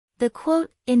The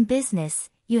quote, "In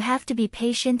business, you have to be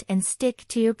patient and stick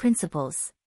to your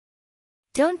principles.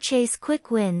 Don't chase quick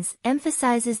wins,"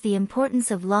 emphasizes the importance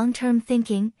of long-term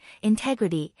thinking,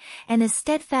 integrity, and a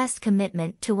steadfast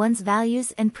commitment to one's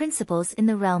values and principles in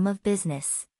the realm of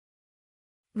business.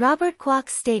 Robert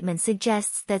Kuok's statement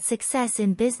suggests that success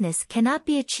in business cannot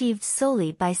be achieved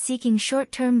solely by seeking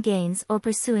short-term gains or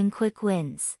pursuing quick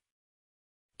wins.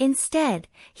 Instead,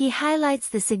 he highlights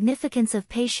the significance of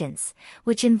patience,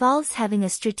 which involves having a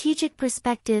strategic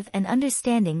perspective and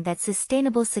understanding that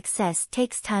sustainable success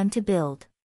takes time to build.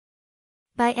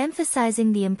 By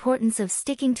emphasizing the importance of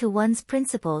sticking to one's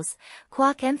principles,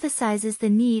 Kuok emphasizes the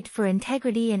need for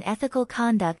integrity and ethical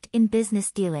conduct in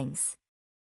business dealings.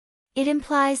 It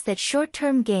implies that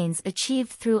short-term gains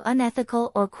achieved through unethical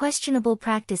or questionable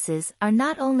practices are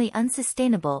not only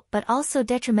unsustainable but also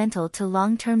detrimental to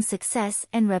long-term success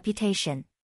and reputation.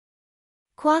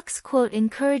 Kuok's quote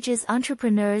encourages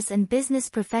entrepreneurs and business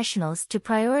professionals to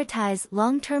prioritize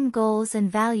long-term goals and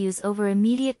values over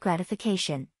immediate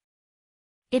gratification.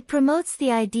 It promotes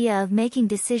the idea of making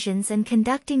decisions and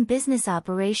conducting business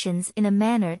operations in a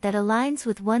manner that aligns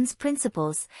with one's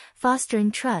principles,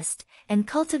 fostering trust, and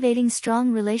cultivating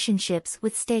strong relationships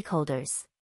with stakeholders.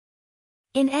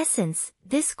 In essence,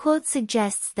 this quote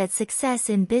suggests that success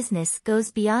in business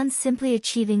goes beyond simply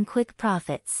achieving quick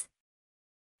profits.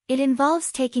 It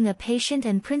involves taking a patient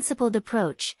and principled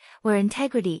approach, where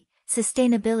integrity,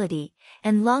 sustainability,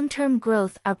 and long-term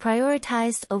growth are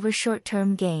prioritized over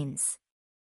short-term gains.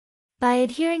 By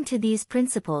adhering to these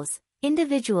principles,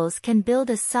 individuals can build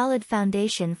a solid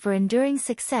foundation for enduring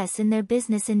success in their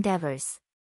business endeavors.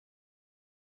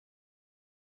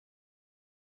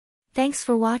 Thanks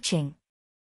for watching.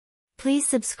 Please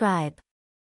subscribe.